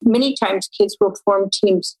many times kids will form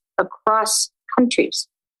teams across countries,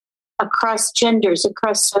 across genders,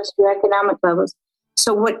 across socioeconomic levels.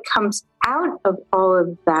 So what comes out of all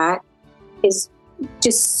of that is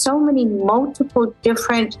just so many multiple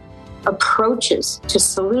different approaches to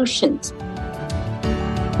solutions.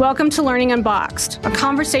 Welcome to Learning Unboxed, a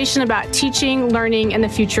conversation about teaching, learning, and the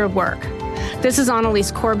future of work. This is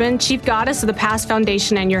Annalise Corbin, Chief Goddess of the Past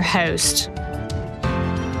Foundation and your host.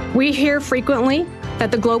 We hear frequently that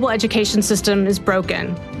the global education system is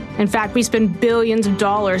broken. In fact, we spend billions of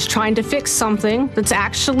dollars trying to fix something that's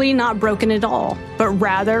actually not broken at all, but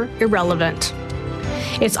rather irrelevant.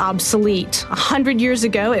 It's obsolete. 100 years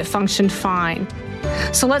ago, it functioned fine.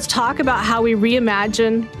 So let's talk about how we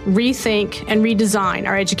reimagine, rethink, and redesign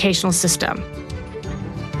our educational system.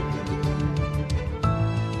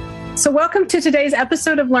 So welcome to today's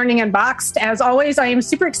episode of Learning Unboxed. As always, I am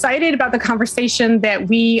super excited about the conversation that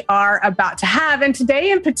we are about to have. And today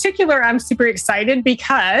in particular, I'm super excited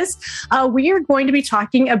because we are going to be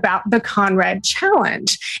talking about the Conrad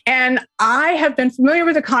Challenge. And I have been familiar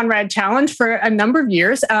with the Conrad Challenge for a number of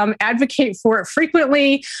years, advocate for it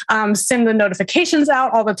frequently, send the notifications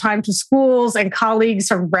out all the time to schools and colleagues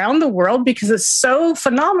around the world because it's so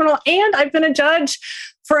phenomenal. And I've been a judge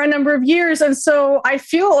for a number of years. And so I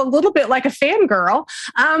feel a little bit like a fangirl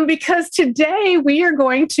because today we are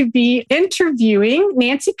going to be interviewing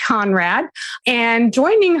Nancy Conrad, and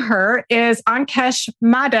joining her is Ankesh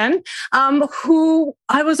Madan, who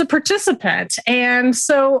I was a participant. And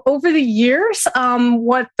so over the years,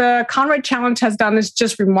 what the Conrad Challenge has done is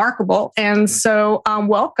just remarkable. And so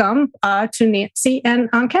welcome to Nancy and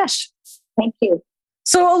Ankesh. Thank you.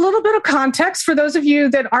 So a little bit of context for those of you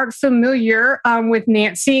that aren't familiar with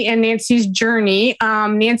Nancy and Nancy's journey.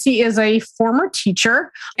 Nancy is a former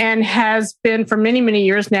teacher and has been for many, many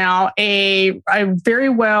years now a very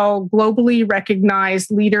well globally recognized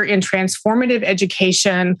leader in transformative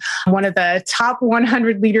education, one of the top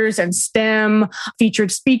 100 leaders in STEM,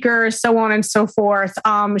 featured speaker, so on and so forth.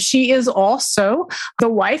 She is also the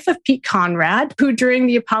wife of Pete Conrad, who during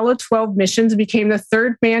the Apollo 12 missions became the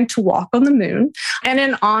third man to walk on the moon. And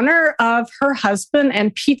in honor of her husband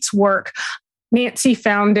and Pete's work, Nancy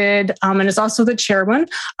founded and is also the chairman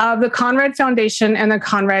of the Conrad Foundation and the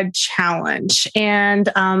Conrad Challenge. And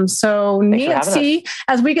so Nancy,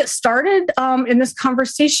 as we get started in this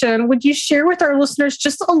conversation, would you share with our listeners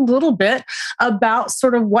just a little bit about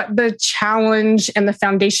sort of what the challenge and the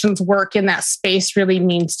foundation's work in that space really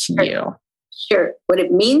means to you? Sure. What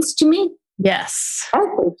it means to me? Yes.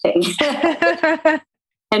 Everything.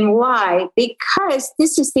 And why? Because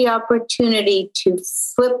this is the opportunity to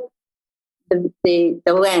flip the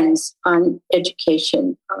lens on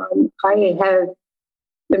education. I have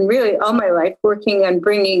been really all my life working on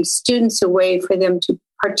bringing students away for them to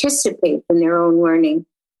participate in their own learning.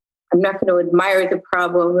 I'm not going to admire the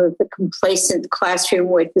problem of the complacent classroom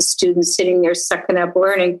with the students sitting there sucking up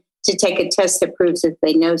learning to take a test that proves that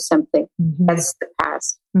they know something. Mm-hmm. That's the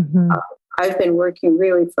past. Mm-hmm. I've been working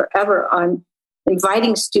really forever on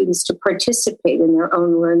inviting students to participate in their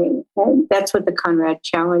own learning. And that's what the Conrad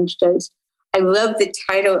Challenge does. I love the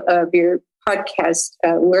title of your podcast,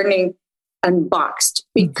 Learning Unboxed,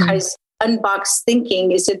 because unboxed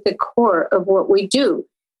thinking is at the core of what we do.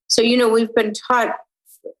 So, we've been taught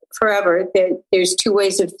forever that there's two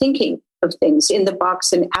ways of thinking of things, in the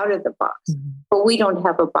box and out of the box. Mm-hmm. But we don't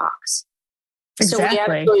have a box. Exactly. So we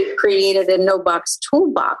actually created a no-box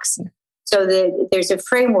toolbox, so that there's a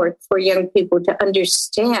framework for young people to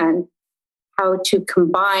understand how to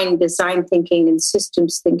combine design thinking and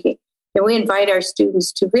systems thinking. And we invite our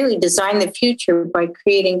students to really design the future by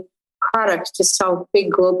creating products to solve big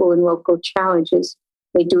global and local challenges.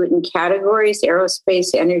 They do it in categories: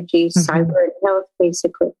 aerospace, energy, cyber, and health,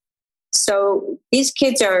 basically. So these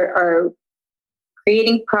kids are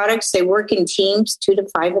creating products. They work in teams, 2 to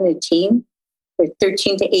 5 in a team. They're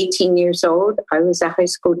 13 to 18 years old. I was a high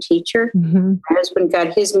school teacher. Mm-hmm. My husband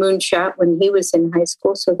got his moonshot when he was in high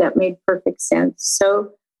school, so that made perfect sense.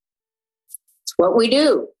 So it's what we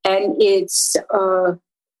do. And it's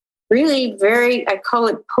really I call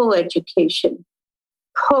it pull education.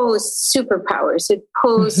 Pulls superpowers. It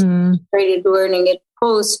pulls integrated learning. It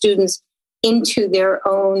pulls students into their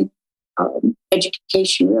own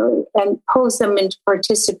education, really, and pulls them into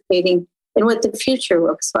participating in what the future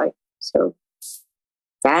looks like. So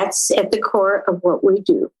that's at the core of what we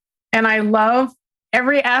do. And I love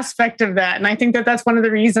every aspect of that. And I think that that's one of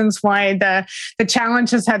the reasons why the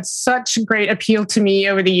challenge has had such great appeal to me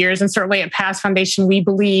over the years. And certainly at Pass Foundation, we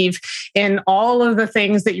believe in all of the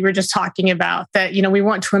things that you were just talking about, that, we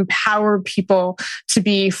want to empower people to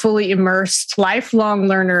be fully immersed, lifelong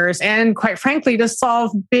learners, and quite frankly, to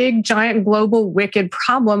solve big, giant, global, wicked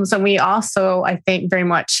problems. And we also, I think, very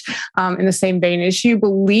much in the same vein as you,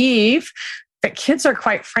 believe that kids are,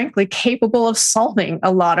 quite frankly, capable of solving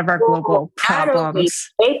a lot of our global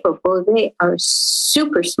problems. Capable. They are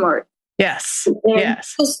super smart. Yes. And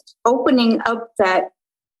yes. Just opening up that,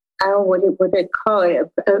 what I call it,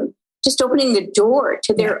 just opening the door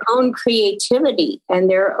to their own creativity and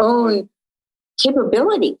their own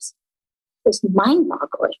capabilities is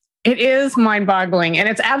mind-boggling. It is mind-boggling, and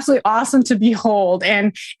it's absolutely awesome to behold.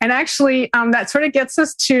 And actually, that sort of gets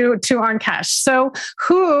us to Ankesh. So,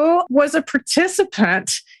 who was a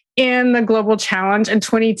participant in the Global Challenge in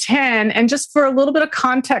 2010? And just for a little bit of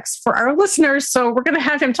context for our listeners, so we're going to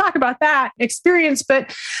have him talk about that experience,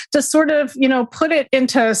 but to sort of, put it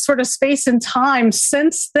into sort of space and time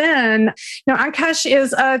since then, Ankesh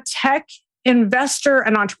is a tech investor,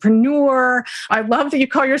 an entrepreneur. I love that you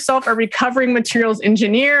call yourself a recovering materials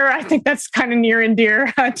engineer. I think that's kind of near and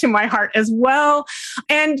dear to my heart as well.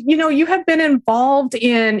 And, you have been involved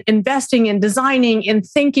in investing, in designing, in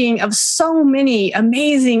thinking of so many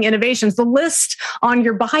amazing innovations. The list on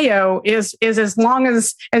your bio is as long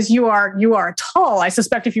as you are tall. I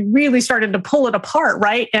suspect if you really started to pull it apart,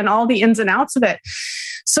 right? And all the ins and outs of it.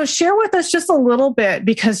 So share with us just a little bit,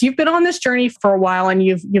 because you've been on this journey for a while and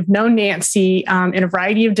you've known Nancy in a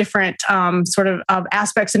variety of different sort of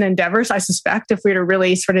aspects and endeavors, I suspect, if we were to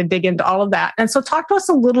really sort of dig into all of that. And so talk to us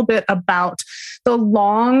a little bit about the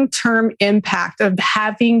long-term impact of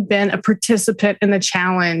having been a participant in the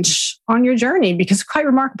challenge on your journey, because it's quite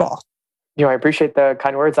remarkable. I appreciate the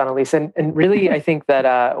kind words, Annalise. And really, I think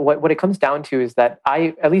that what it comes down to is that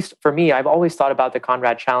at least for me, I've always thought about the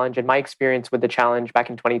Conrad Challenge and my experience with the challenge back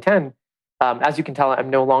in 2010. As you can tell, I'm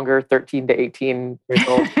no longer 13 to 18 years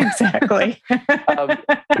old. Exactly.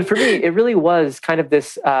 But for me, it really was kind of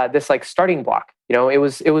this like starting block. It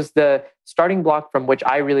was the starting block from which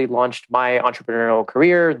I really launched my entrepreneurial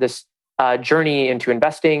career, this journey into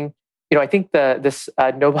investing. I think this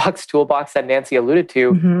no-box toolbox that Nancy alluded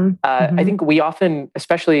to, I think we often,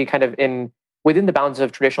 especially kind of within the bounds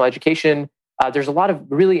of traditional education, there's a lot of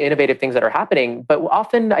really innovative things that are happening. But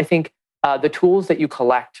often, I think the tools that you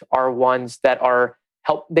collect are ones that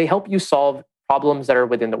help you solve problems that are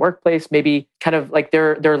within the workplace. Maybe kind of like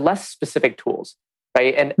they're less specific tools,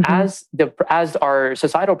 right? And as our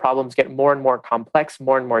societal problems get more and more complex,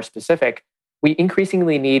 more and more specific, we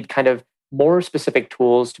increasingly need kind of more specific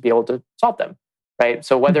tools to be able to solve them, right?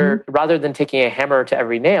 So rather than taking a hammer to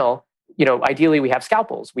every nail, ideally we have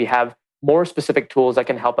scalpels. We have more specific tools that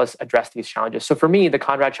can help us address these challenges. So for me, the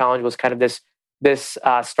Conrad Challenge was kind of this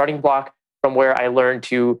starting block from where I learned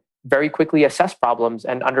to very quickly assess problems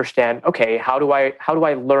and understand, okay, how do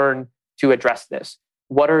I learn to address this?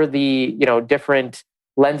 What are the different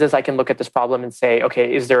lenses I can look at this problem and say,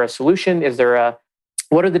 okay, is there a solution?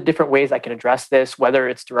 What are the different ways I can address this, whether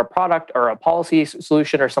it's through a product or a policy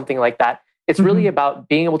solution or something like that? It's really about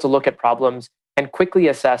being able to look at problems and quickly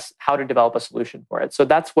assess how to develop a solution for it. So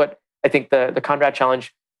that's what I think the Conrad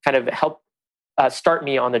Challenge kind of helped start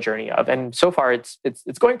me on the journey of. And so far, it's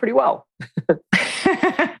going pretty well.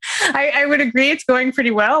 I would agree it's going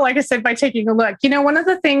pretty well. Like I said, by taking a look, one of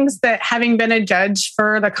the things that, having been a judge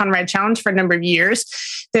for the Conrad Challenge for a number of years,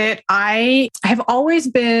 that I have always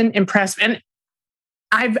been impressed, and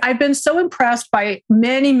I've been so impressed by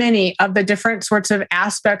many, many of the different sorts of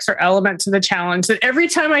aspects or elements of the challenge that every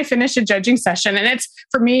time I finish a judging session, and it's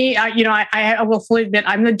for me, I will fully admit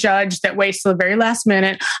I'm the judge that waits till the very last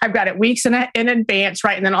minute. I've got it weeks in advance,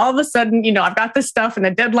 right? And then all of a sudden, I've got this stuff and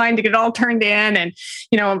the deadline to get it all turned in, and,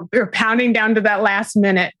 we're pounding down to that last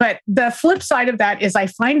minute. But the flip side of that is I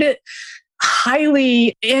find it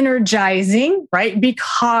highly energizing, right?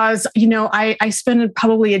 Because, I spend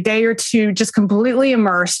probably a day or two just completely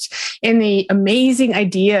immersed in the amazing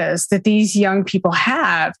ideas that these young people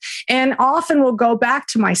have. And often will go back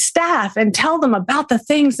to my staff and tell them about the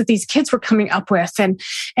things that these kids were coming up with. And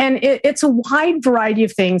it's a wide variety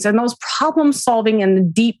of things. And those problem solving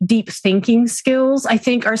and the deep thinking skills, I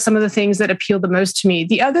think, are some of the things that appeal the most to me.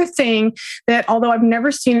 The other thing that, although I've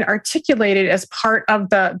never seen it articulated as part of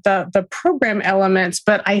the program, program elements,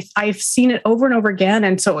 but I've seen it over and over again.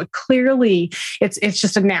 And so it's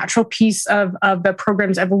just a natural piece of the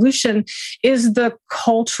program's evolution is the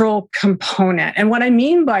cultural component. And what I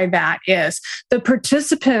mean by that is the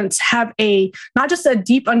participants have not just a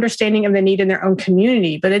deep understanding of the need in their own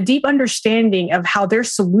community, but a deep understanding of how their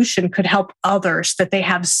solution could help others that they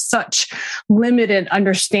have such limited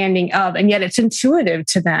understanding of, and yet it's intuitive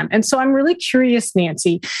to them. And so I'm really curious,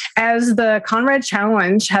 Nancy, as the Conrad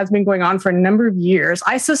Challenge has been going on for a number of years,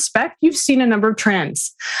 I suspect you've seen a number of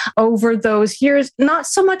trends over those years, not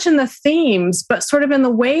so much in the themes, but sort of in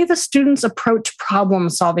the way the students approach problem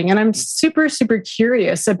solving. And I'm super, super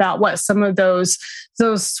curious about what some of those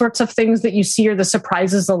sorts of things that you see are the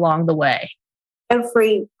surprises along the way.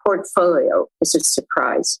 Every portfolio is a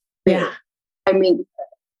surprise. Yeah. I mean,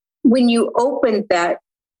 when you open that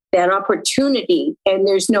opportunity and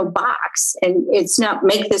there's no box and it's not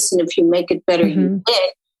make this and if you make it better, you win.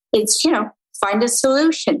 It's, find a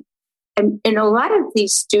solution. And a lot of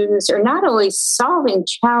these students are not only solving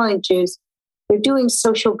challenges, they're doing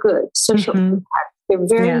social good, social impact. They're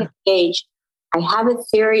very engaged. I have a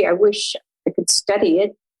theory. I wish I could study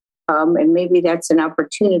it. And maybe that's an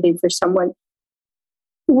opportunity for someone.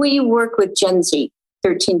 We work with Gen Z,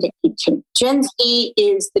 13 to 18. Gen Z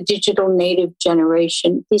is the digital native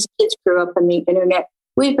generation. These kids grew up on the internet.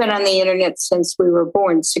 We've been on the internet since we were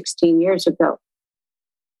born 16 years ago.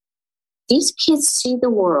 These kids see the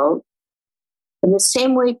world in the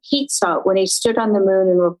same way Pete saw it when he stood on the moon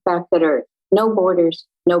and looked back at Earth. No borders,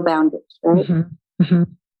 no boundaries, right?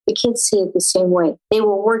 The kids see it the same way. They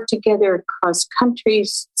will work together across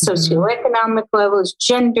countries, socioeconomic levels,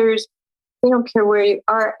 genders. They don't care where you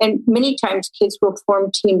are. And many times kids will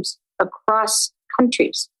form teams across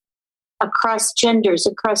countries, across genders,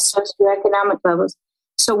 across socioeconomic levels.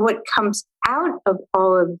 So what comes out of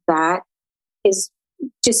all of that is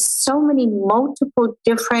just so many multiple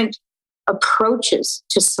different approaches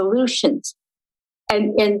to solutions.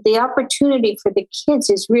 And the opportunity for the kids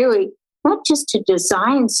is really not just to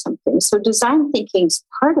design something. So design thinking is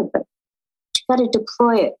part of it. You got to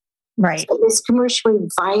deploy it. Right. So there's commercially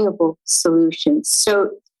viable solutions.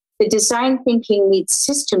 So the design thinking meets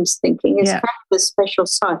systems thinking is kind of the special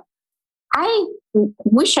sauce. I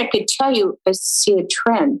wish I could tell you I see a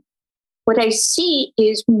trend. What I see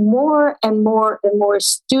is more and more and more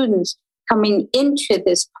students coming into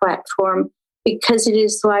this platform because it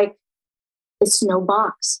is like it's no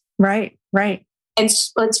box. Right. And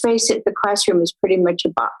let's face it, the classroom is pretty much a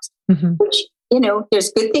box, which,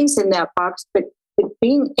 there's good things in that box, but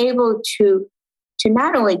being able to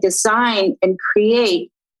not only design and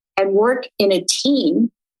create and work in a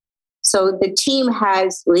team. So the team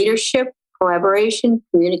has leadership, collaboration,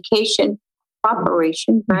 communication,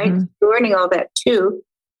 cooperation, right? You're learning all that too.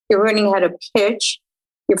 You're learning how to pitch.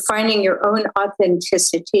 You're finding your own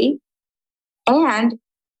authenticity. And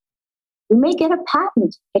you may get a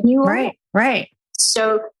patent and you Right.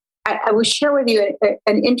 So I will share with you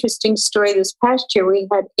an interesting story. This past year, we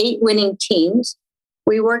had 8 winning teams.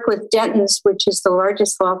 We work with Denton's, which is the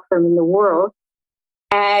largest law firm in the world.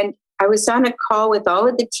 And I was on a call with all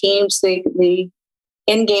of the teams. The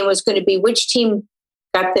end game was going to be which team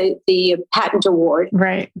got the patent award.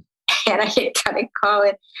 Right. And I had got a call,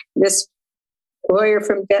 and this lawyer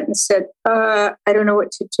from Denton said, I don't know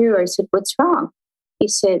what to do. I said, what's wrong? He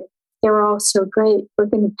said, they're all so great. We're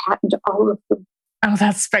going to patent all of them. Oh,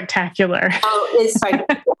 that's spectacular. Oh, it's like,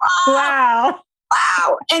 wow.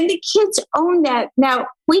 And the kids own that. Now,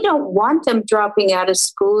 we don't want them dropping out of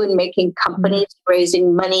school and making companies,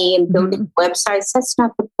 raising money and building websites. That's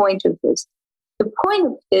not the point of this. The point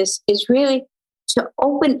of this is really to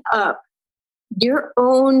open up your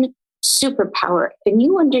own superpower and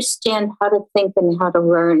you understand how to think and how to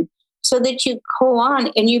learn so that you go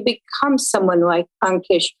on and you become someone like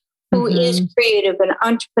Ankesh, who is creative and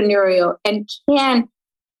entrepreneurial and can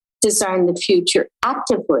design the future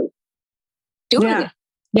actively. Doing it.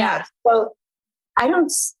 Yeah. So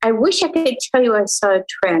I wish I could tell you I saw a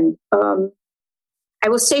trend. I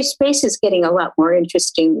will say space is getting a lot more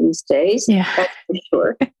interesting these days. Yeah. That's for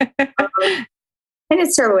sure. And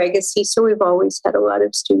it's our legacy. So we've always had a lot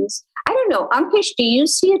of students. I don't know. Ankesh, do you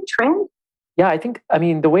see a trend? Yeah,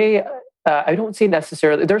 the way I don't see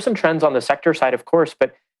necessarily, there's some trends on the sector side, of course,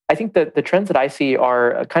 but I think that the trends that I see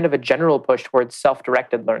are a kind of a general push towards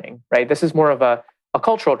self-directed learning, right? This is more of a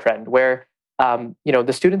cultural trend where,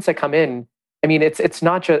 the students that come in, it's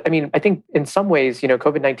not just, I think in some ways,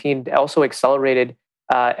 COVID-19 also accelerated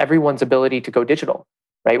everyone's ability to go digital,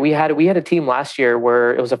 right? We had a team last year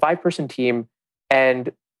where it was a 5-person team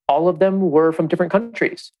and all of them were from different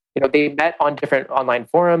countries. They met on different online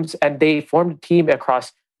forums and they formed a team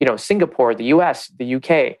across, Singapore, the US, the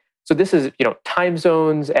UK. So this is, time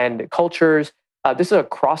zones and cultures. This is a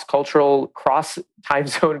cross-cultural, cross-time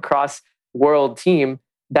zone, cross-world team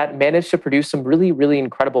that managed to produce some really, really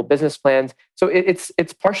incredible business plans. So it's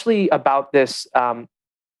partially about this. I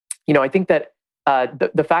think that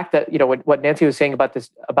the fact that what Nancy was saying about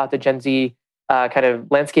the Gen Z kind of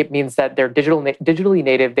landscape means that they're digitally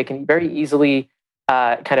native. They can very easily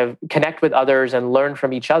kind of connect with others and learn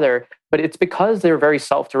from each other. But it's because they're very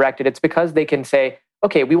self-directed. It's because they can say,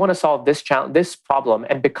 okay, we want to solve this problem,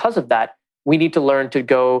 and because of that, we need to learn to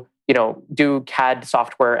go do CAD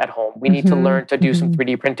software at home. We need to learn to do some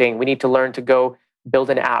 3D printing. We need to learn to go build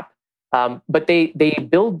an app. But they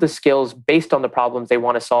build the skills based on the problems they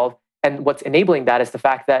want to solve. And what's enabling that is the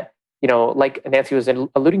fact that, like Nancy was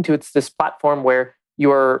alluding to, it's this platform where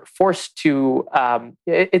you're forced to,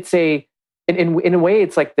 in a way,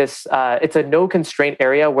 it's like this, it's a no constraint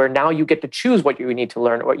area where now you get to choose what you need to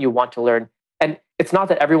learn, what you want to learn. And it's not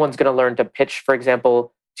that everyone's going to learn to pitch, for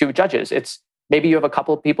example, to judges. It's maybe you have a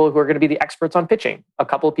couple of people who are going to be the experts on pitching, a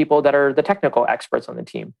couple of people that are the technical experts on the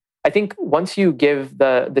team. I think once you give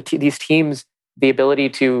these teams the ability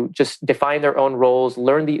to just define their own roles,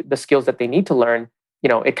 learn the skills that they need to learn,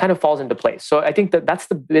 it kind of falls into place. So I think that's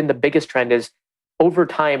been the biggest trend is over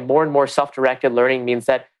time, more and more self-directed learning means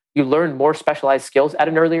that you learn more specialized skills at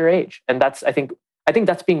an earlier age. And that's, I think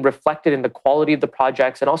that's being reflected in the quality of the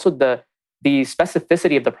projects and also the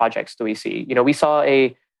specificity of the projects that we see. We saw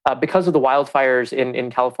because of the wildfires in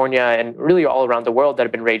California and really all around the world that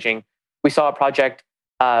have been raging, we saw a project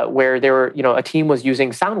where a team was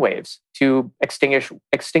using sound waves to extinguish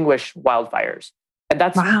wildfires. And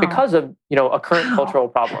that's because of, a current cultural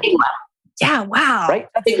problem. Yeah. Wow. Right?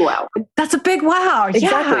 A big wow. That's a big wow.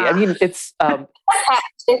 Exactly. Yeah. I mean, it's, go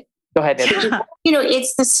ahead, Nancy.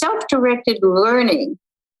 It's the self-directed learning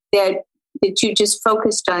that you just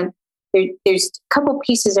focused on. There's a couple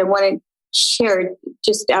pieces I want to share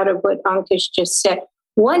just out of what Ankesh just said.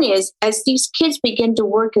 One is, as these kids begin to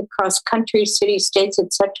work across countries, cities, states,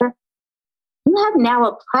 etc., you have now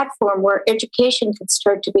a platform where education can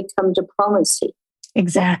start to become diplomacy.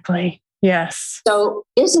 Exactly. Yes. So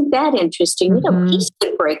isn't that interesting? Peace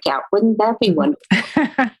could break out. Wouldn't that be wonderful?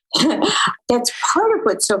 That's part of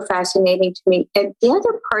what's so fascinating to me. And the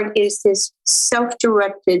other part is this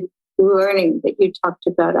self-directed learning that you talked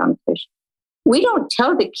about, Ankesh. We don't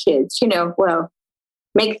tell the kids,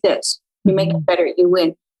 make this. You make it better, you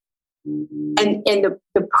win. And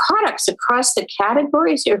the products across the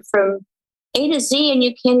categories are from A to Z, and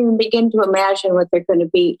you can't even begin to imagine what they're going to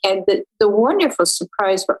be. And the wonderful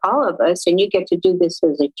surprise for all of us, and you get to do this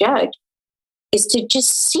as a judge, is to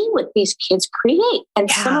just see what these kids create. And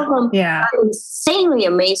some of them are insanely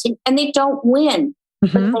amazing, and they don't win,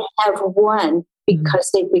 but they have won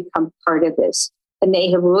because they've become part of this. And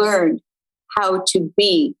they have learned how to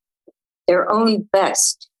be their own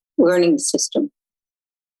best learning system.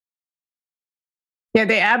 Yeah,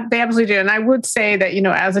 they absolutely do. And I would say that,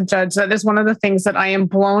 as a judge, that is one of the things that I am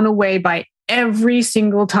blown away by every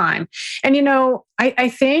single time. And, I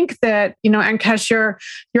think that, Ankesh,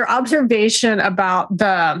 your observation about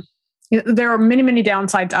there are many, many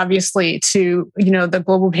downsides, obviously, to, the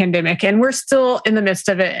global pandemic, and we're still in the midst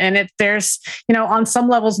of it. And there's, on some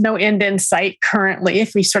levels, no end in sight currently,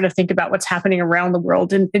 if we sort of think about what's happening around the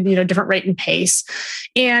world in different rate and pace.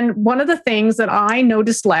 And one of the things that I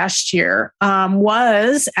noticed last year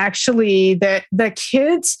was actually that the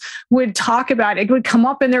kids would talk about, it would come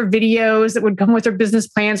up in their videos that would come with their business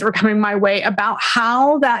plans that were coming my way about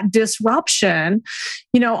how that disruption,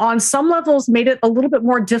 on some levels made it a little bit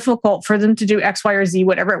more difficult for them to do X, Y, or Z,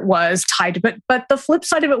 whatever it was tied to. But the flip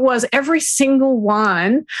side of it was every single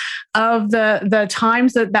one of the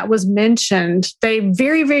times that was mentioned, they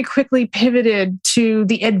very, very quickly pivoted to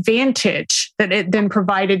the advantage that it then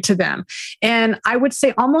provided to them. And I would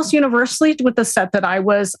say almost universally with the set that I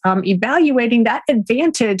was evaluating, that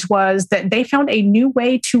advantage was that they found a new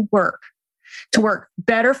way to work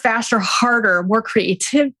better, faster, harder, more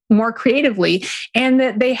creatively, and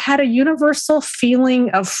that they had a universal feeling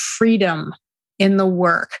of freedom in the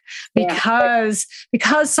work because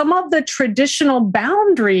some of the traditional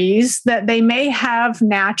boundaries that they may have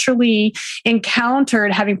naturally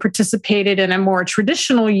encountered having participated in a more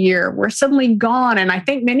traditional year were suddenly gone. And I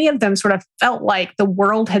think many of them sort of felt like the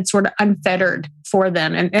world had sort of unfettered for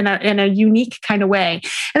them in a unique kind of way.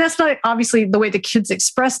 And that's not obviously the way the kids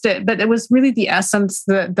expressed it, but it was really the essence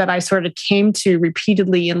that I sort of came to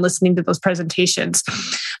repeatedly in listening to those presentations.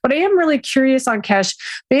 But I am really curious, Ankesh,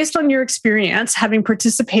 based on your experience, having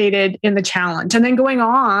participated in the challenge and then going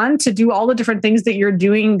on to do all the different things that you're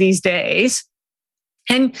doing these days,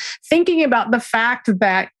 And thinking about the fact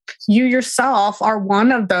that you yourself are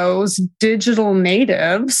one of those digital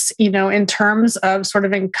natives, in terms of sort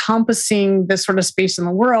of encompassing this sort of space in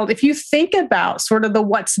the world, if you think about sort of the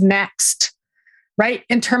what's next, right,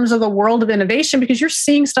 in terms of the world of innovation, because you're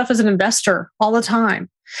seeing stuff as an investor all the time.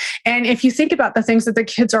 And if you think about the things that the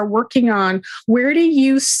kids are working on, where do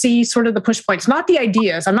you see sort of the push points? Not the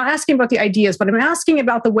ideas. I'm not asking about the ideas, but I'm asking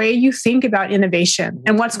about the way you think about innovation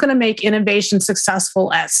and what's going to make innovation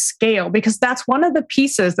successful at scale. Because that's one of the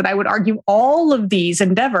pieces that I would argue all of these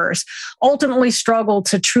endeavors ultimately struggle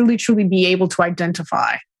to truly, truly be able to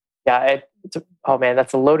identify. Yeah. Oh man,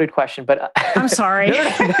 that's a loaded question, but I'm sorry. No,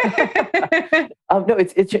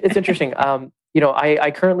 it's interesting.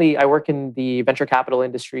 I work in the venture capital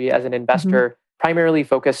industry as an investor, primarily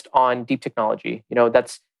focused on deep technology.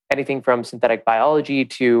 That's anything from synthetic biology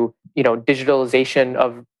to, digitalization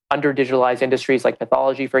of under-digitalized industries like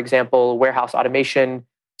pathology, for example, warehouse automation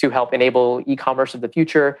to help enable e-commerce of the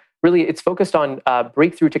future. Really, it's focused on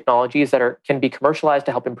breakthrough technologies that can be commercialized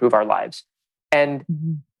to help improve our lives. And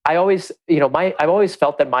I've always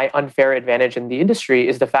felt that my unfair advantage in the industry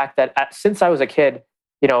is the fact that since I was a kid,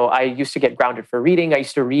 I used to get grounded for reading. I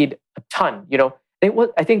used to read a ton. It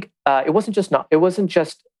wasn't just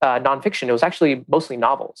nonfiction. It was actually mostly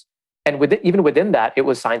novels, and even within that, it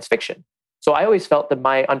was science fiction. So I always felt that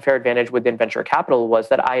my unfair advantage within venture capital was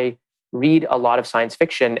that I read a lot of science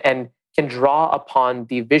fiction and can draw upon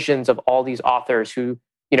the visions of all these authors who,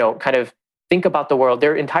 kind of think about the world.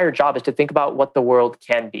 Their entire job is to think about what the world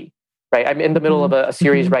can be, right? I'm in the middle of a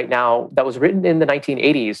series right now that was written in the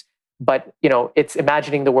 1980s, but it's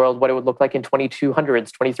imagining the world, what it would look like in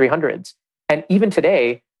 2200s, 2300s. And even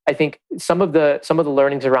today, I think some of the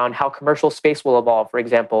learnings around how commercial space will evolve, for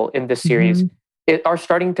example, in this series, are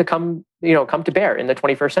starting to come to bear in the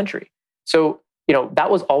 21st century. So,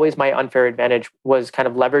 that was always my unfair advantage, was kind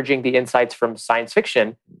of leveraging the insights from science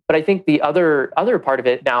fiction. But I think the other part of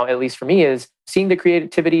it now, at least for me, is seeing the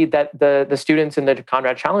creativity that the students in the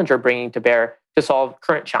Conrad Challenge are bringing to bear to solve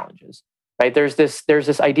current challenges. Right? There's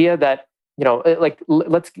this idea that,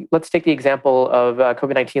 let's take the example of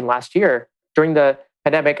COVID-19 last year. During the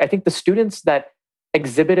pandemic, I think the students that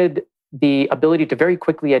exhibited the ability to very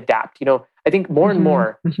quickly adapt, I think more and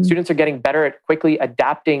more students are getting better at quickly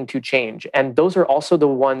adapting to change. And those are also the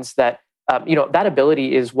ones that, that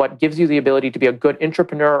ability is what gives you the ability to be a good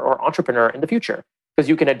intrapreneur or entrepreneur in the future, because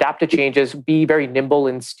you can adapt to changes, be very nimble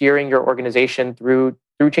in steering your organization through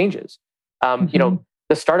changes.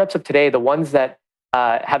 The startups of today, the ones that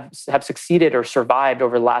have succeeded or survived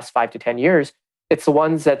over the last 5 to 10 years, it's the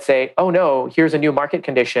ones that say, oh no, here's a new market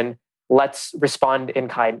condition. Let's respond in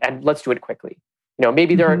kind and let's do it quickly.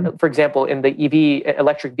 Maybe there are, for example, in the EV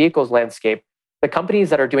electric vehicles landscape, the companies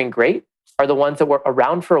that are doing great are the ones that were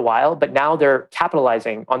around for a while, but now they're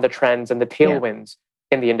capitalizing on the trends and the tailwinds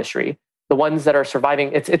in the industry. The ones that are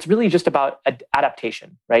surviving, it's really just about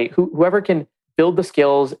adaptation, right? Whoever can build the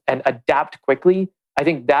skills and adapt quickly, I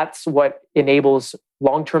think that's what enables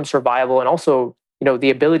long-term survival and also,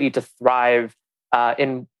 the ability to thrive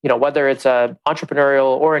in, whether it's an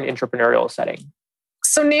entrepreneurial or an intrapreneurial setting.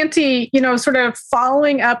 So Nancy, sort of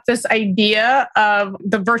following up this idea of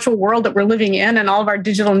the virtual world that we're living in and all of our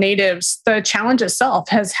digital natives, the challenge itself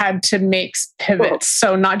has had to make pivots.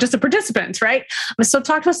 So not just the participants, right? So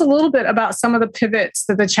talk to us a little bit about some of the pivots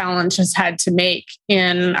that the challenge has had to make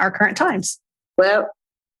in our current times. Well,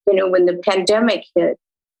 when the pandemic hit,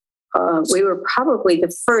 we were probably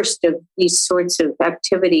the first of these sorts of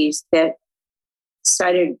activities that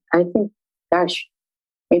started, I think,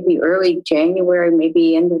 maybe early January,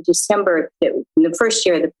 maybe end of December, in the first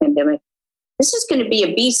year of the pandemic. This is going to be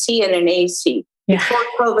a BC and an AC, before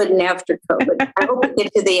COVID and after COVID. I hope we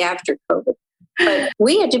get to the after COVID. But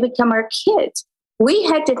we had to become our kids. We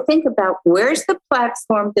had to think about where's the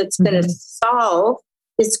platform that's going to solve,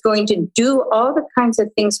 it's going to do all the kinds of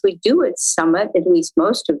things we do at Summit, at least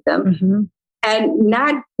most of them, and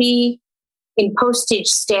not be in postage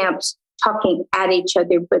stamps talking at each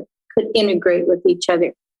other, but could integrate with each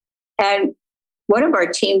other. And one of our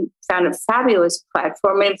team found a fabulous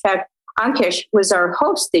platform. And in fact, Ankesh was our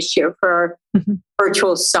host this year for our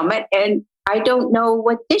virtual summit. And I don't know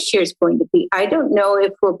what this year is going to be. I don't know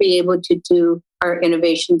if we'll be able to do our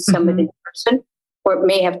innovation summit in person, or it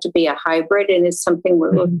may have to be a hybrid, and it's something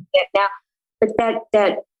we're looking at now. But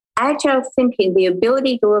that agile thinking, the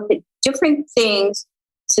ability to look at different things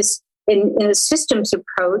in a systems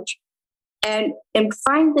approach, and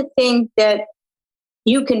find the thing that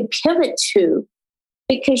you can pivot to,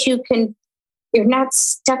 because you're not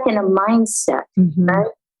stuck in a mindset, right?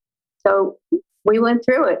 So we went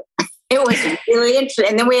through it. It was really interesting.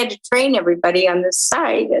 And then we had to train everybody on the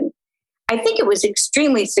site. And I think it was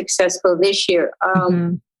extremely successful this year.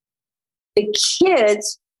 The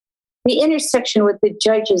kids, the intersection with the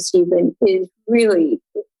judges even is really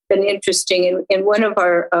been interesting. And one of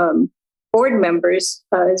our board members,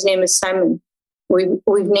 his name is Simon, we've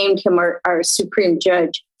named him our supreme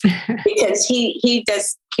judge because he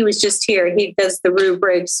was just here. He does the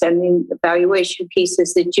rubrics and the evaluation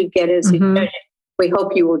pieces that you get as a judge. We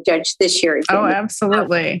hope you will judge this year again. Oh,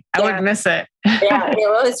 absolutely. I wouldn't miss it.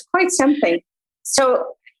 Well, it's quite something. So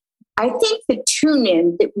I think the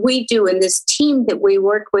tune-in that we do in this team that we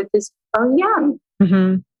work with are young.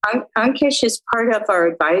 Ankesh is part of our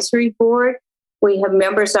advisory board. We have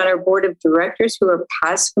members on our board of directors who are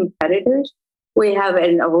past competitors. We have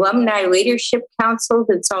an alumni leadership council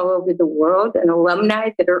that's all over the world, and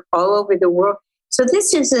alumni that are all over the world. So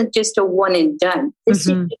this isn't just a one and done. This is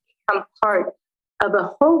to become part of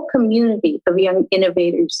a whole community of young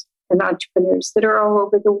innovators and entrepreneurs that are all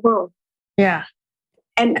over the world. Yeah.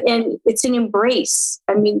 And it's an embrace.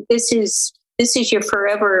 I mean, this is your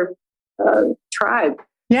forever tribe.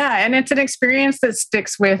 Yeah. And it's an experience that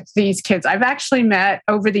sticks with these kids. I've actually met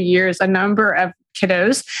over the years a number of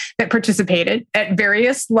kiddos that participated at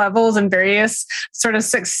various levels and various sort of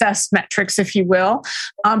success metrics, if you will.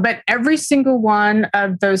 But every single one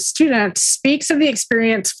of those students speaks of the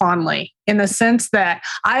experience fondly in the sense that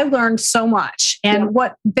I learned so much. And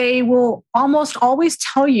what they will almost always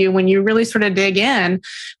tell you when you really sort of dig in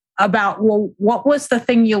about, well, what was the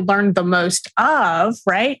thing you learned the most of,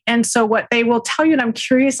 right? And so what they will tell you, and I'm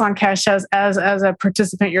curious, Ankesh, as a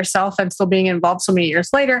participant yourself and still being involved so many years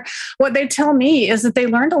later, what they tell me is that they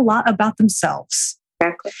learned a lot about themselves.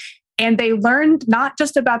 Exactly. And they learned not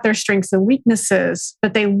just about their strengths and weaknesses,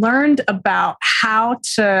 but they learned about how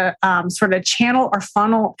to sort of channel or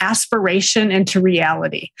funnel aspiration into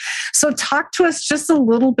reality. So talk to us just a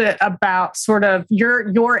little bit about sort of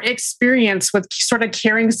your experience with sort of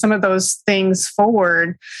carrying some of those things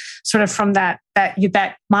forward, sort of from that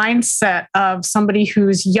mindset of somebody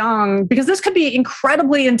who's young, because this could be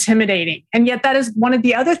incredibly intimidating. And yet that is one of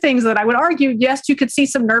the other things that I would argue, yes, you could see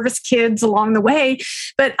some nervous kids along the way,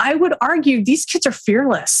 but I would argue these kids are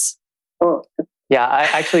fearless. Oh. Yeah,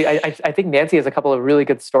 I think Nancy has a couple of really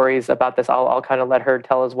good stories about this. I'll kind of let her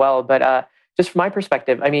tell as well. But just from my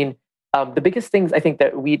perspective, I mean, the biggest things I think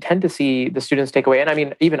that we tend to see the students take away, and I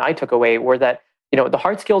mean, even I took away, were that, the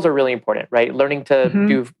hard skills are really important, right? Learning to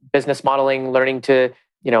do business modeling, learning to,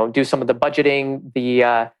 do some of the budgeting,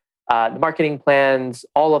 the marketing plans,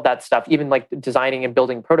 all of that stuff, even like designing and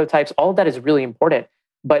building prototypes, all of that is really important.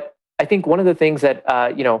 But I think one of the things that,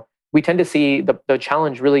 we tend to see the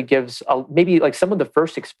challenge really gives maybe like some of the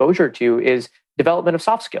first exposure to is development of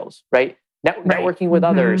soft skills, right? Networking with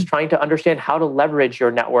others, trying to understand how to leverage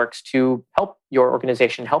your networks to help your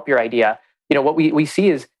organization, help your idea. What we see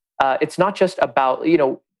is it's not just about,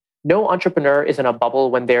 no entrepreneur is in a bubble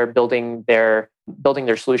when they're building their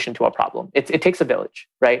solution to a problem. It takes a village,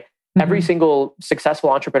 right? Every single successful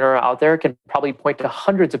entrepreneur out there can probably point to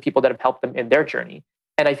hundreds of people that have helped them in their journey.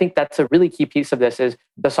 And I think that's a really key piece of this is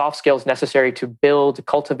the soft skills necessary to build,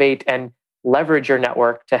 cultivate, and leverage your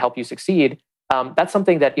network to help you succeed. That's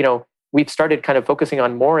something that, we've started kind of focusing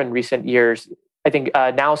on more in recent years. I think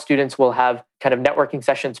now students will have kind of networking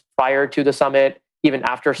sessions prior to the summit, even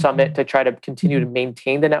after summit, to try to continue to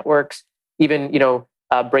maintain the networks. Even,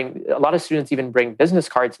 bring a lot of students even bring business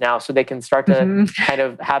cards now, so they can start to kind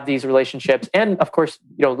of have these relationships. And of course,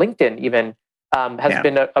 LinkedIn even has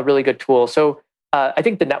been a really good tool. So I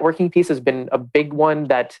think the networking piece has been a big one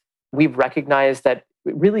that we've recognized that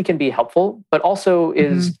really can be helpful, but also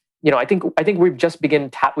is, I think we've just begun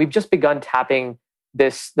tapping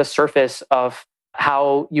the surface of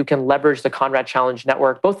how you can leverage the Conrad Challenge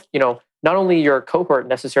network, both, not only your cohort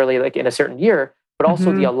necessarily like in a certain year, but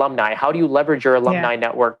also the alumni. How do you leverage your alumni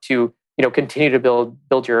network to, continue to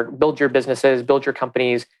build your businesses, build your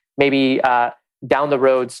companies, maybe down the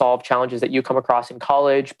road solve challenges that you come across in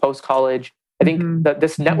college, post-college. I think that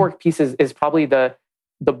this network piece is probably the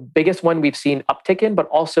biggest one we've seen uptick in, but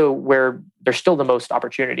also where there's still the most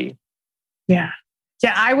opportunity. Yeah.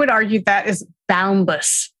 Yeah, I would argue that is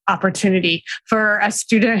boundless opportunity for a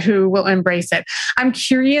student who will embrace it. I'm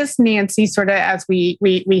curious, Nancy, sort of as we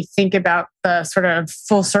think about the sort of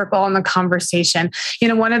full circle in the conversation,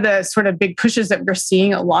 one of the sort of big pushes that we're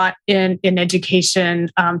seeing a lot in education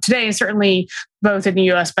today, and certainly both in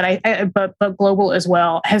the US, but global as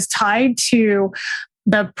well, has tied to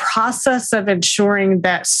the process of ensuring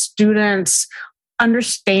that students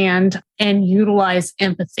understand and utilize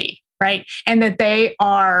empathy, right? And that they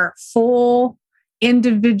are full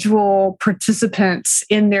individual participants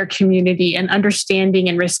in their community and understanding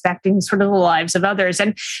and respecting sort of the lives of others.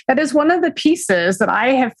 And that is one of the pieces that I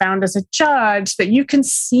have found as a judge, that you can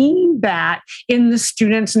see that in the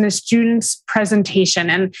students and the students' presentation.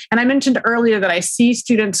 And I mentioned earlier that I see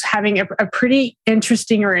students having a pretty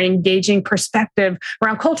interesting or engaging perspective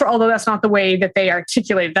around culture, although that's not the way that they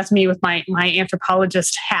articulate it. That's me with my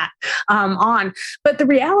anthropologist hat on. But the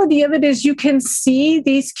reality of it is you can see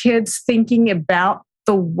these kids thinking about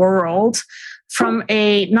the world from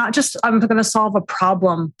a, not just I'm going to solve a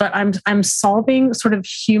problem, but I'm solving sort of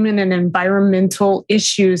human and environmental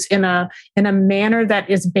issues in a manner that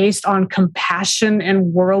is based on compassion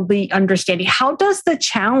and worldly understanding. How does the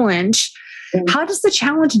challenge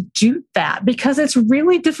do that? Because it's a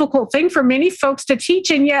really difficult thing for many folks to teach.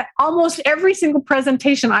 And yet almost every single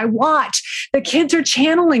presentation I watch, the kids are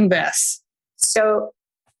channeling this. So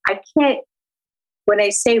when I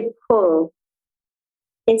say pull,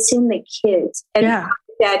 it's in the kids. And part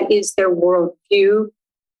of that is their worldview.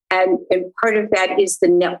 And part of that is the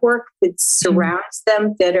network that surrounds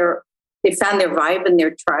them, they found their vibe and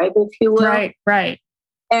their tribe, if you will. Right.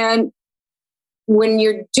 And when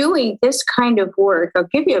you're doing this kind of work, I'll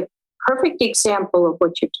give you a perfect example of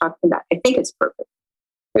what you're talking about. I think it's perfect.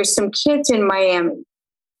 There's some kids in Miami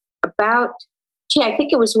I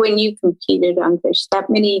think it was when you competed, Ankesh,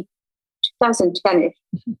 2010-ish.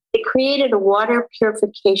 They created a water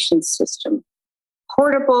purification system,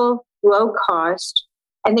 portable, low cost,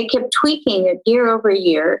 and they kept tweaking it year over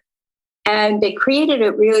year. And they created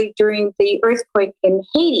it really during the earthquake in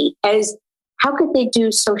Haiti as how could they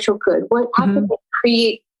do social good? How could they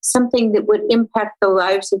create something that would impact the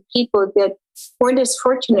lives of people that weren't as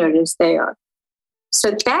fortunate as they are?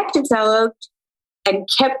 So that developed and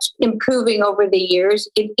kept improving over the years.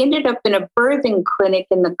 It ended up in a birthing clinic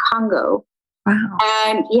in the Congo.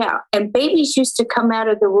 Wow. And babies used to come out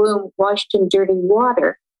of the womb washed in dirty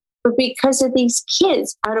water. But because of these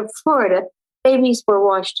kids out of Florida, babies were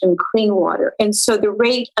washed in clean water. And so the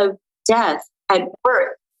rate of death at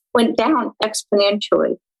birth went down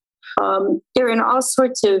exponentially. They're in all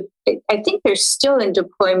sorts of, I think they're still in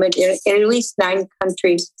deployment in at least 9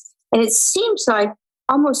 countries. And it seems like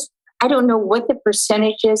almost, I don't know what the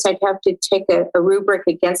percentage is. I'd have to take a rubric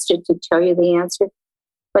against it to tell you the answer.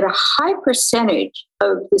 But a high percentage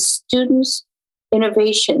of the students'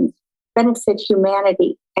 innovations benefit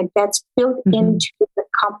humanity. And that's built into the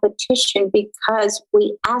competition because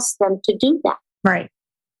we ask them to do that. Right.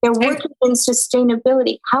 They're working in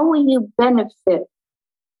sustainability. How will you benefit?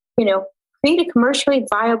 Create a commercially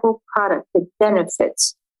viable product that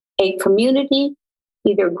benefits a community,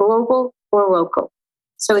 either global or local.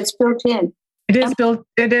 So it's built in. It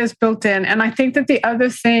is built in. And I think that the other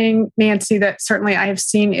thing, Nancy, that certainly I have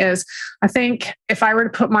seen is, I think if I were to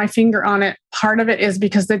put my finger on it, part of it is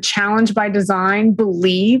because the Challenge by Design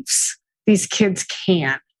believes these kids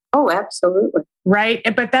can. Oh, absolutely. Right.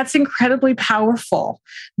 But that's incredibly powerful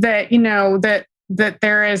that, that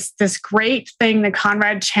there is this great thing, the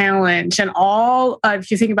Conrad Challenge, and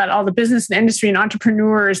if you think about all the business and industry and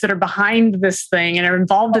entrepreneurs that are behind this thing and are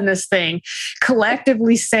involved in this thing,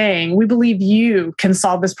 collectively saying, we believe you can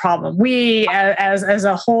solve this problem. We, as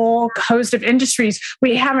a whole host of industries,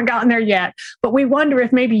 we haven't gotten there yet, but we wonder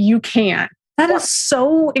if maybe you can. That is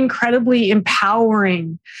so incredibly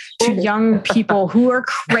empowering to young people who are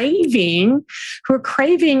craving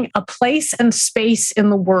a place and space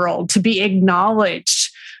in the world to be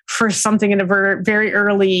acknowledged for something at a very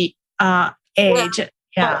early age.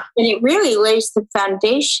 Yeah. And it really lays the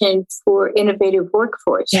foundation for innovative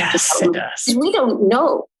workforce. Yes, it does. We don't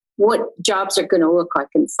know what jobs are going to look like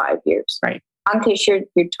in 5 years. Right. Ankesh,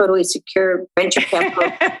 you're totally secure, venture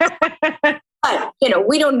capital. But,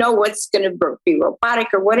 we don't know what's going to be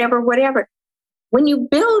robotic or whatever. When you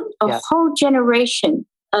build a whole generation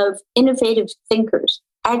of innovative thinkers,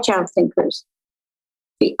 agile thinkers,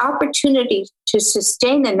 the opportunity to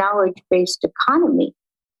sustain the knowledge-based economy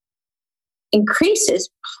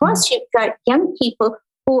increases. Plus, you've got young people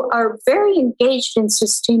who are very engaged in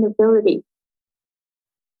sustainability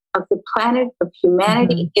of the planet, of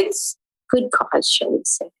humanity. It's good cause, shall we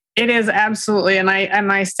say. It is absolutely, and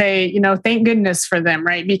I say, thank goodness for them,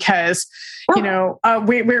 right? Because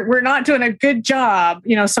we're not doing a good job.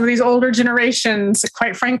 Some of these older generations,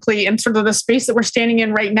 quite frankly, and sort of the space that we're standing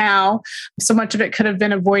in right now, so much of it could have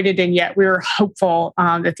been avoided, and yet we were hopeful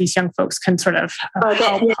that these young folks can sort of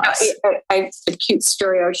help us. I have a cute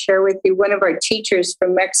story I'll share with you. One of our teachers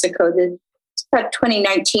from Mexico, it's about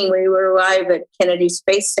 2019, we were live at Kennedy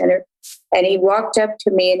Space Center, and he walked up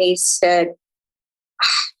to me and he said,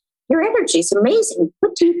 "Your energy is amazing.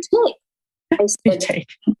 What do you take?" I said,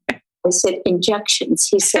 I said, injections.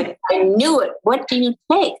 He said, I knew it. What do you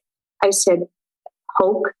take? I said,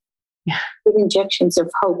 hope. Yeah. With injections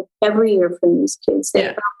of hope every year from these kids. They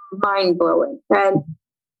are mind blowing. And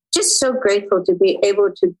just so grateful to be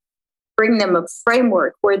able to bring them a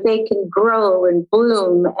framework where they can grow and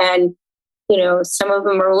bloom. And, some of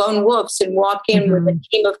them are lone wolves and walk in with a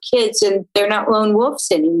team of kids and they're not lone wolves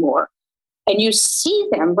anymore. And you see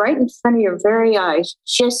them right in front of your very eyes,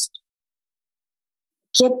 just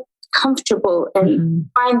get comfortable and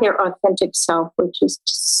find their authentic self, which is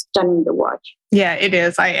just stunning to watch. Yeah, it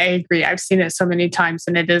is. I agree. I've seen it so many times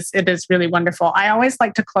and it is really wonderful. I always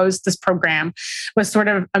like to close this program with sort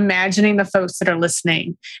of imagining the folks that are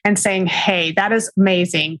listening and saying, hey, that is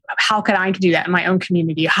amazing. How can I do that in my own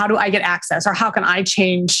community? How do I get access? Or how can I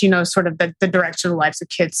change, sort of the direction of the lives of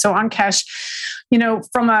kids? So Ankesh,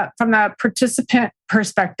 from the participant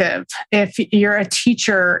perspective, if you're a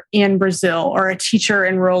teacher in Brazil or a teacher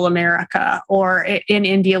in rural America or in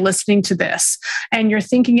India listening to this, and you're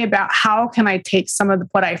thinking about how can I take some of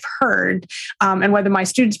what I've heard and whether my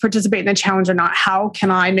students participate in the challenge or not, how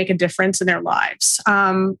can I make a difference in their lives?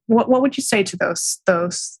 What would you say to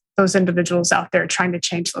those individuals out there trying to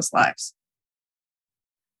change those lives?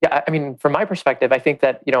 Yeah, I mean, from my perspective, I think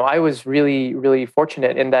that, I was really, really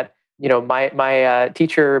fortunate in that, my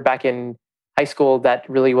teacher back in high school that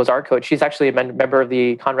really was our coach, she's actually a member of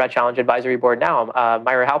the Conrad Challenge Advisory Board now,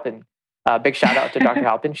 Myra Halpin. Big shout out to Dr.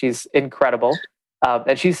 Halpin. She's incredible.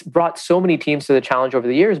 And she's brought so many teams to the challenge over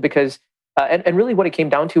the years because, and really what it came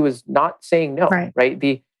down to was not saying no, right?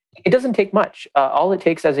 It doesn't take much. All it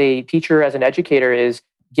takes as a teacher, as an educator is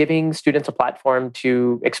giving students a platform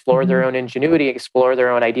to explore their own ingenuity, explore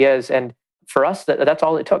their own ideas. And for us, that's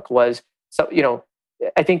all it took was,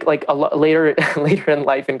 I think like later in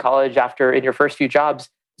life in college, in your first few jobs,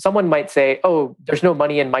 someone might say, oh, there's no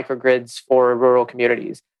money in microgrids for rural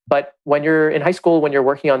communities. But when you're in high school, when you're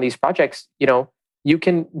working on these projects, no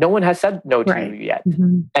one has said no to you yet.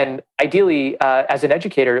 And ideally, as an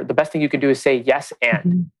educator, the best thing you can do is say yes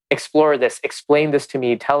and explore this, explain this to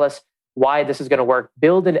me, tell us why this is going to work,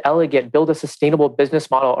 build a sustainable business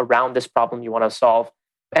model around this problem you want to solve.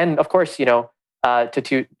 And of course, to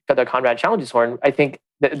the Conrad Challenges horn, I think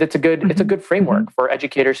that's a good framework for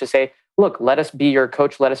educators to say, look, let us be your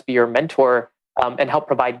coach, let us be your mentor, and help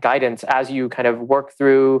provide guidance as you kind of work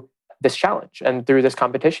through this challenge and through this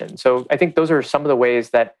competition. So I think those are some of the ways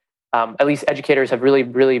that at least educators have really,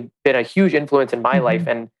 really been a huge influence in my life.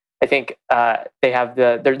 And I think they have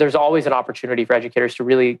there's always an opportunity for educators to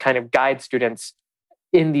really kind of guide students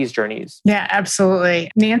in these journeys. Yeah,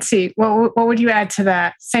 absolutely. Nancy, what would you add to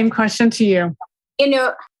that? Same question to you.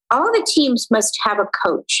 All the teams must have a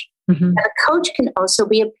coach. And a coach can also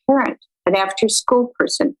be a parent, an after-school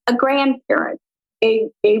person, a grandparent, a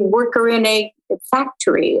worker in a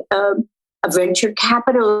factory, a venture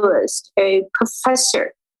capitalist, a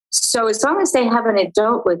professor. So as long as they have an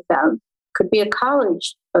adult with them, could be a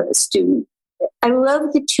college student. I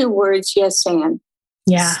love the two words, yes and.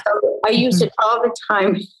 Yeah. So I use it all the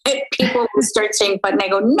time. People will start saying, but and I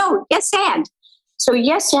go, no, yes and. So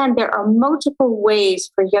yes and, there are multiple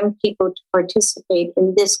ways for young people to participate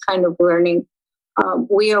in this kind of learning.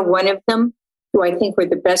 We are one of them. Do I think we're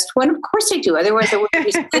the best one? Of course I do. Otherwise I wouldn't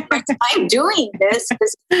be spending my time doing this.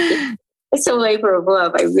 It's a labor of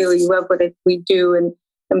love. I really love what we do, and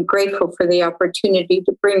I'm grateful for the opportunity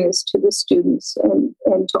to bring this to the students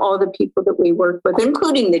and to all the people that we work with,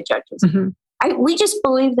 including the judges. We just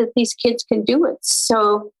believe that these kids can do it.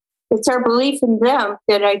 So it's our belief in them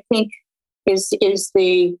that I think is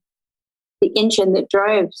the engine that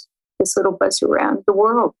drives this little bus around the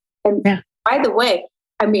world. And by the way,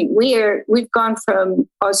 I mean, we've gone from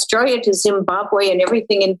Australia to Zimbabwe and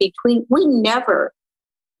everything in between. We never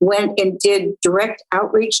went and did direct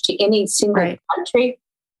outreach to any single country.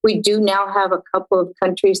 We do now have a couple of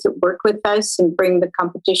countries that work with us and bring the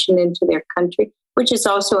competition into their country, which is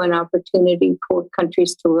also an opportunity for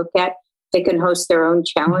countries to look at. They can host their own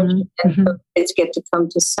challenge and kids get to come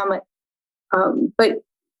to Summit. But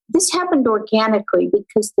this happened organically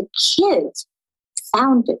because the kids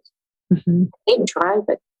found it. They drive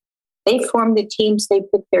it. They form the teams. They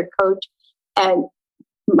pick their coach. And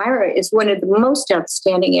Myra is one of the most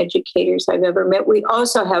outstanding educators I've ever met. We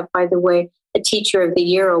also have, by the way, a Teacher of the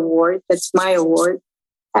Year award. That's my award.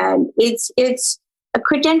 And it's a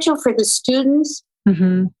credential for the students,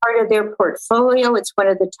 part of their portfolio. It's one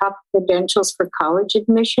of the top credentials for college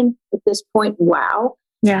admission at this point. Wow.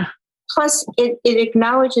 Yeah. Plus, it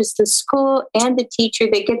acknowledges the school and the teacher.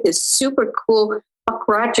 They get this super cool Buck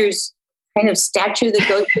Rogers kind of statue that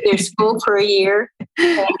goes to their school for a year,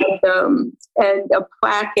 and a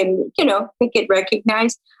plaque, and they get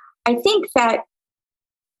recognized. I think that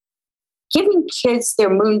giving kids their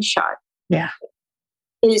moonshot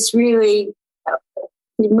is really,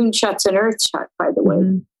 the moonshot's an earth shot, by the way.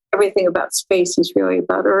 Mm-hmm. Everything about space is really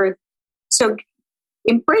about earth. So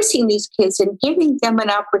embracing these kids and giving them an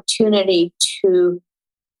opportunity to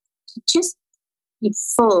just be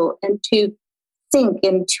full and to think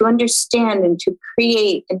and to understand and to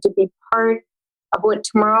create and to be part of what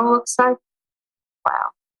tomorrow looks like. Wow.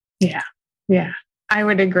 Yeah. Yeah. I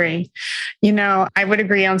would agree. I would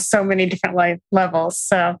agree on so many different levels.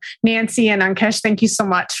 So Nancy and Ankesh, thank you so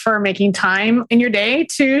much for making time in your day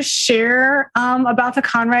to share about the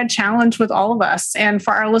Conrad Challenge with all of us. And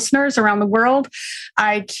for our listeners around the world,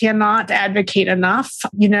 I cannot advocate enough.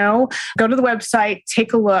 Go to the website,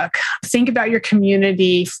 take a look, think about your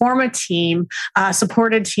community, form a team,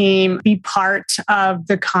 support a team, be part of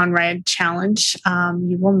the Conrad Challenge.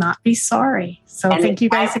 You will not be sorry. So thank you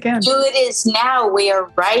guys again. Who it is now, we are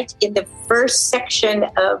right in the first section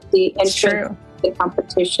of the entrance to the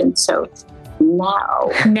competition. So now,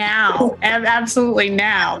 absolutely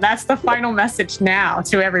now. That's the final message now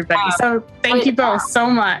to everybody. So thank you both so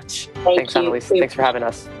much. Thanks, Annalise. Thanks for having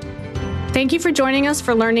us. Thank you for joining us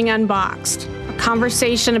for Learning Unboxed, a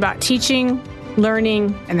conversation about teaching,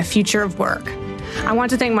 learning, and the future of work. I want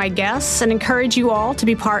to thank my guests and encourage you all to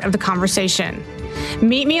be part of the conversation.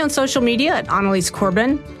 Meet me on social media at Annalise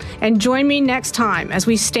Corbin and join me next time as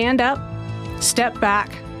we stand up, step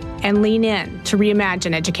back, and lean in to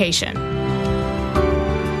reimagine education.